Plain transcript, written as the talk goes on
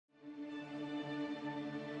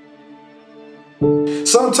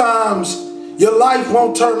Sometimes your life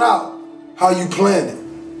won't turn out how you planned it.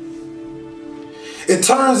 It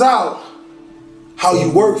turns out how you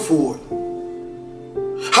work for it.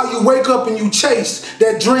 How you wake up and you chase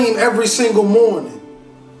that dream every single morning.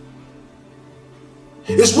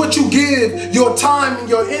 It's what you give your time and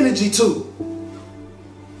your energy to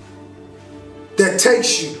that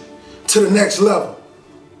takes you to the next level.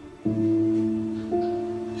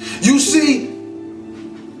 You see,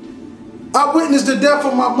 I witnessed the death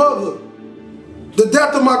of my mother, the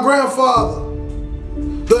death of my grandfather,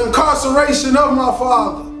 the incarceration of my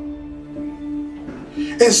father,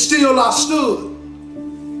 and still I stood.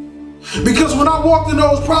 Because when I walked in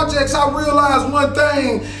those projects, I realized one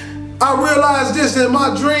thing. I realized this, that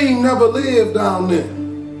my dream never lived down there.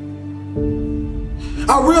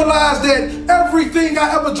 I realized that everything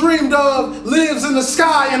I ever dreamed of lives in the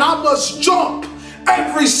sky, and I must jump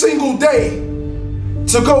every single day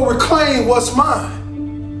to go reclaim what's mine.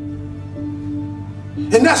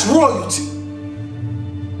 And that's royalty.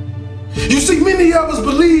 You see, many of us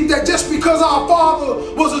believe that just because our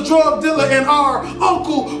father was a drug dealer and our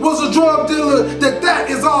uncle was a drug dealer, that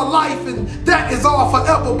is our life and that is our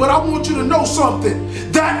forever. But I want you to know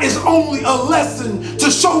something. That is only a lesson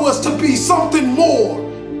to show us to be something more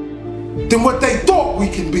than what they thought we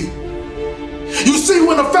can be. You see,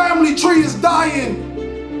 when a family tree is dying,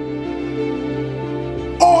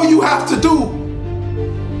 all you have to do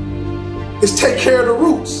is take care of the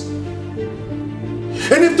roots.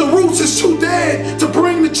 And if the roots is too dead to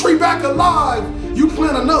bring the tree back alive, you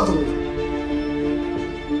plant another one.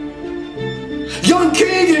 Young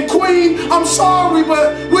king and queen, I'm sorry,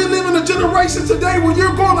 but we live in a generation today where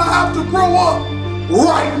you're going to have to grow up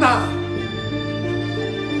right now.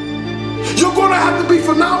 You're going to have to be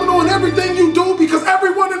phenomenal in everything you do because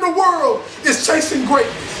everyone in the world is chasing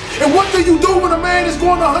greatness. And what do you do when a man is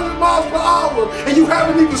going 100 miles per hour and you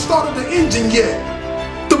haven't even started the engine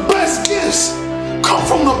yet? The best gifts come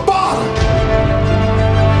from the bottom.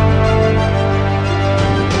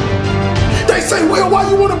 They say, well, why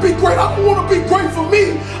you want to be great? I don't want to be great for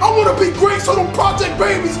me. I want to be great so them project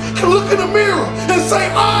babies can look in the mirror and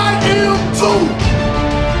say, I am too.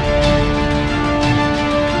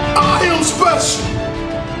 I am special.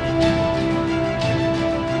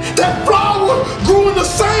 That flower grew in the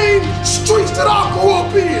same streets that I grew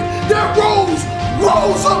up in. That rose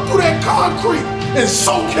rose up through that concrete, and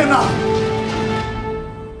so can I.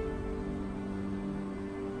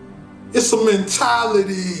 It's a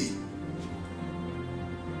mentality.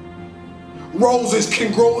 Roses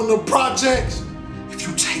can grow in the projects if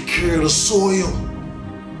you take care of the soil.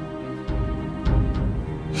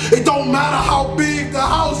 It don't matter how big the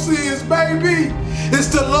house is, baby. It's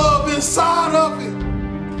the love inside of it.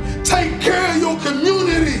 Take care of your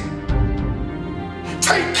community.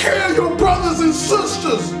 Take care of your brothers and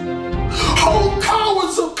sisters. Hold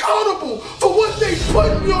cowards accountable for what they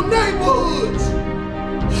put in your neighborhoods.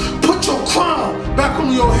 Put your crown back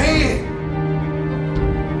on your head.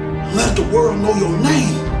 Let the world know your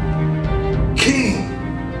name, king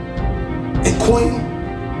and queen.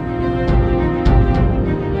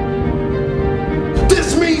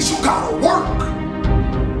 This means you gotta work.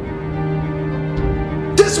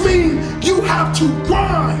 This means you have to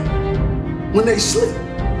grind when they sleep.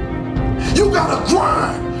 You gotta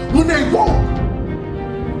grind when they won't.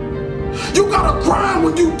 You gotta grind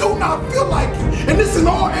when you do not feel like it. And this in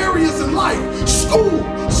all areas in life. School,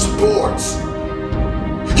 sports,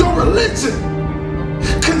 your religion.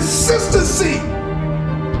 Consistency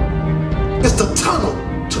is the tunnel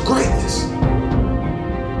to greatness.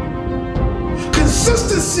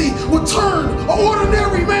 Consistency will turn an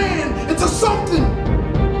ordinary man into something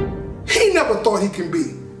he never thought he can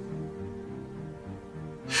be.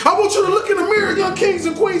 I want you to look in the mirror, young kings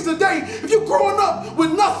and queens, today. If you're growing up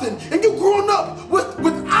with nothing and you're growing up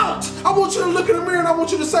without, I want you to look in the mirror and I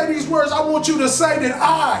want you to say these words. I want you to say that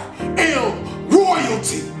I am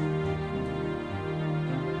royalty.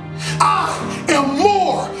 I am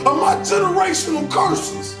more of my generational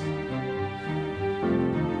curses.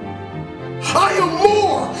 I am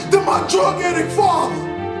more than my drug addict father.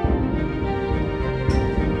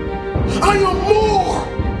 I am more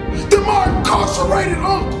than my incarcerated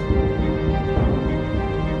uncle.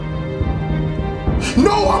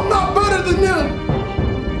 No, I'm not better than them,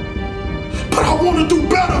 but I want to do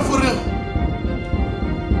better for them.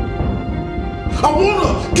 I want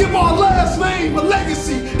to give our last name a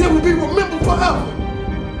legacy that will be remembered forever.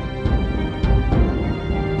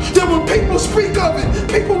 That when people speak of it,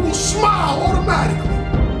 people will smile automatically.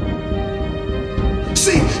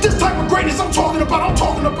 See, this type of greatness I'm talking about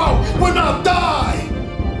when I die,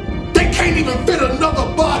 they can't even fit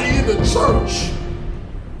another body in the church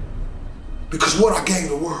because what I gave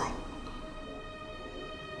the world.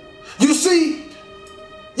 You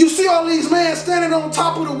see all these men standing on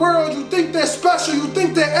top of the world. You think they're special, you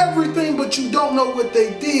think they're everything, but you don't know what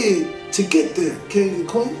they did to get there, kings and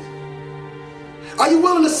queens. Are you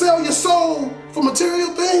willing to sell your soul for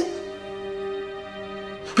material things?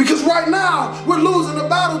 Because right now, we're losing the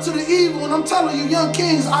battle to the evil, and I'm telling you, young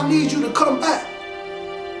kings, I need you to come back.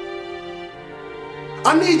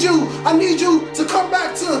 I need you to come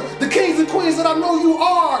back to the kings and queens that I know you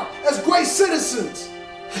are as great citizens.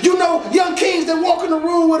 You know, young kings that walk in the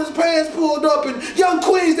room with his pants pulled up, and young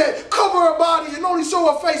queens that cover her body and only show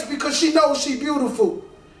her face because she knows she's beautiful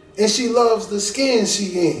and she loves the skin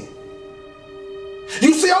she in.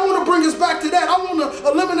 You see, I want to bring us back to that. I want to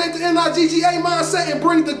eliminate the NIGGA mindset and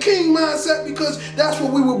bring the king mindset because that's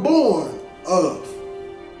what we were born of.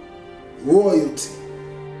 Royalty.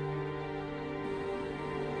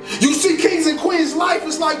 You see, kings and queens, life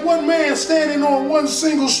is like one man standing on one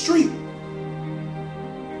single street.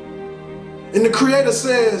 And the Creator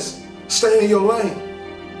says, stay in your lane.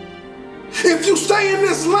 If you stay in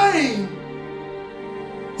this lane,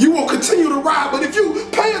 you will continue to ride. But if you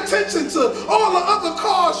pay attention to all the other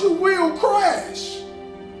cars, you will crash.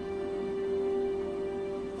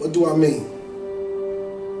 What do I mean?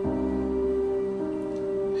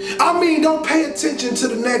 I mean, don't pay attention to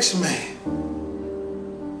the next man.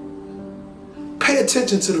 Pay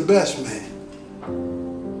attention to the best man.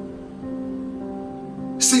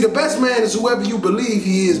 See, the best man is whoever you believe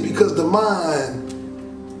he is because the mind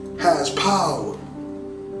has power.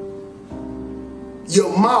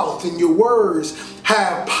 Your mouth and your words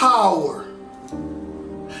have power.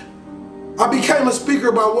 I became a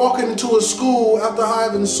speaker by walking into a school after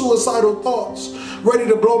having suicidal thoughts, ready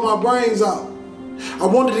to blow my brains out. I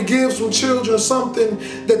wanted to give some children something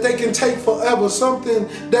that they can take forever, something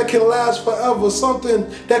that can last forever, something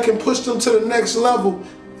that can push them to the next level,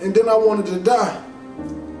 and then I wanted to die.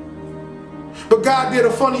 But God did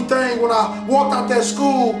a funny thing when I walked out that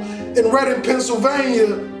school in Reading,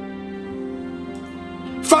 Pennsylvania.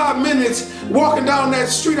 5 minutes walking down that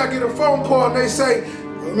street, I get a phone call and they say,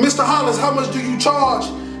 Mr. Hollins, how much do you charge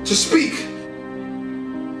to speak?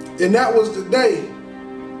 And that was the day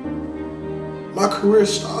my career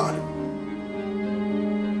started.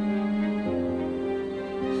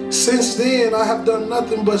 Since then, I have done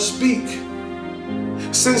nothing but speak.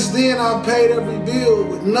 Since then, I've paid every bill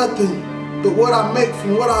with nothing but what I make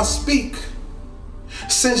from what I speak.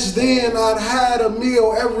 Since then, I've had a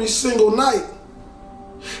meal every single night.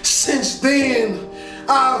 Since then,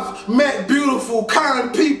 I've met beautiful,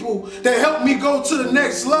 kind people that help me go to the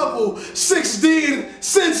next level. Since then,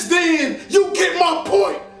 you get my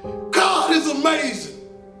point. God is amazing.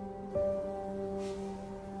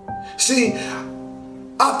 See,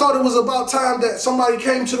 I thought it was about time that somebody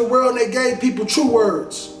came to the world and they gave people true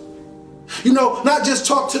words. You know, not just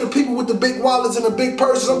talk to the people with the big wallets and the big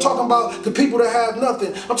purses. I'm talking about the people that have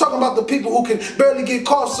nothing. I'm talking about the people who can barely get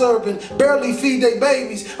cough syrup and barely feed their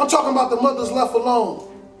babies. I'm talking about the mothers left alone.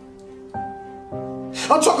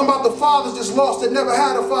 I'm talking about the fathers just lost that never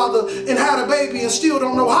had a father and had a baby and still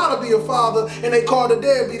don't know how to be a father, and they call the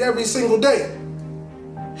deadbeat every single day.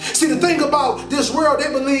 See, the thing about this world, they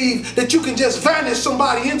believe that you can just vanish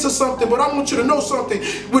somebody into something, but I want you to know something.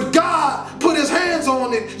 When God put his hands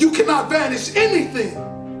on it, you cannot vanish anything.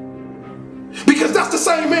 Because that's the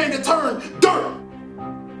same man that turned dirt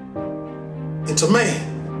into man.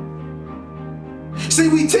 See,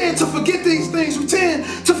 we tend to forget these things. We tend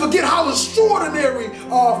to forget how extraordinary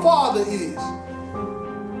our Father is.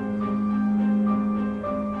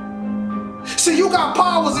 See, you got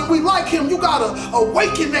powers and we like him. You got to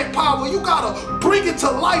awaken that power. You got to bring it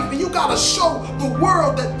to life, and you got to show the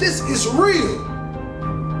world that this is real.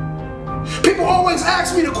 People always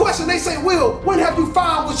ask me the question. They say, Will, when have you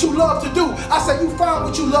found what you love to do? I say, you find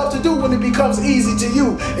what you love to do when it becomes easy to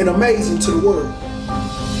you and amazing to the world.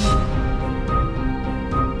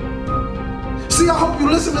 See, I hope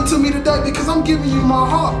you're listening to me today because I'm giving you my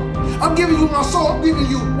heart. I'm giving you my soul. I'm giving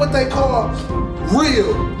you what they call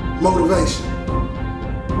real motivation.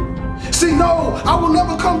 See, no, I will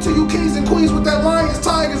never come to you kings and queens with that lions,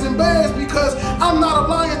 tigers, and bears because I'm not a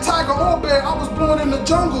lion, tiger, or bear. I was born in the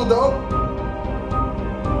jungle, though.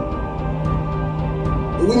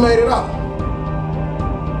 But we made it out.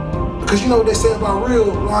 Because you know what they say about real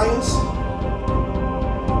lions?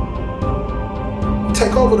 We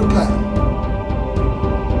take over the pack.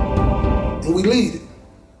 And we lead it.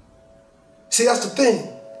 See, that's the thing.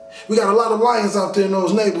 We got a lot of lions out there in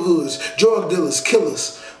those neighborhoods, drug dealers,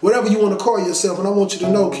 killers, whatever you want to call yourself. And I want you to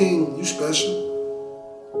know, King, you special.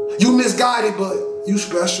 You misguided, but you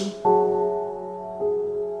special.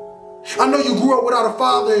 I know you grew up without a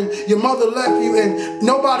father and your mother left you and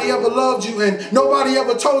nobody ever loved you and nobody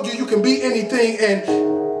ever told you you can be anything and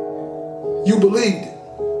you believed it.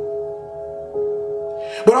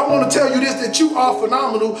 But I want to tell you this, that you are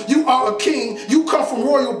phenomenal. You are a king. You come from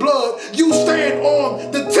royal blood. You stand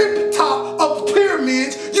on the tip top of the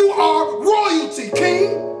pyramids. You are royalty,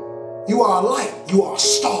 king. You are a light. You are a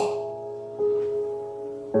star.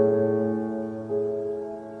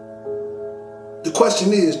 The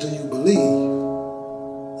question is, do you believe?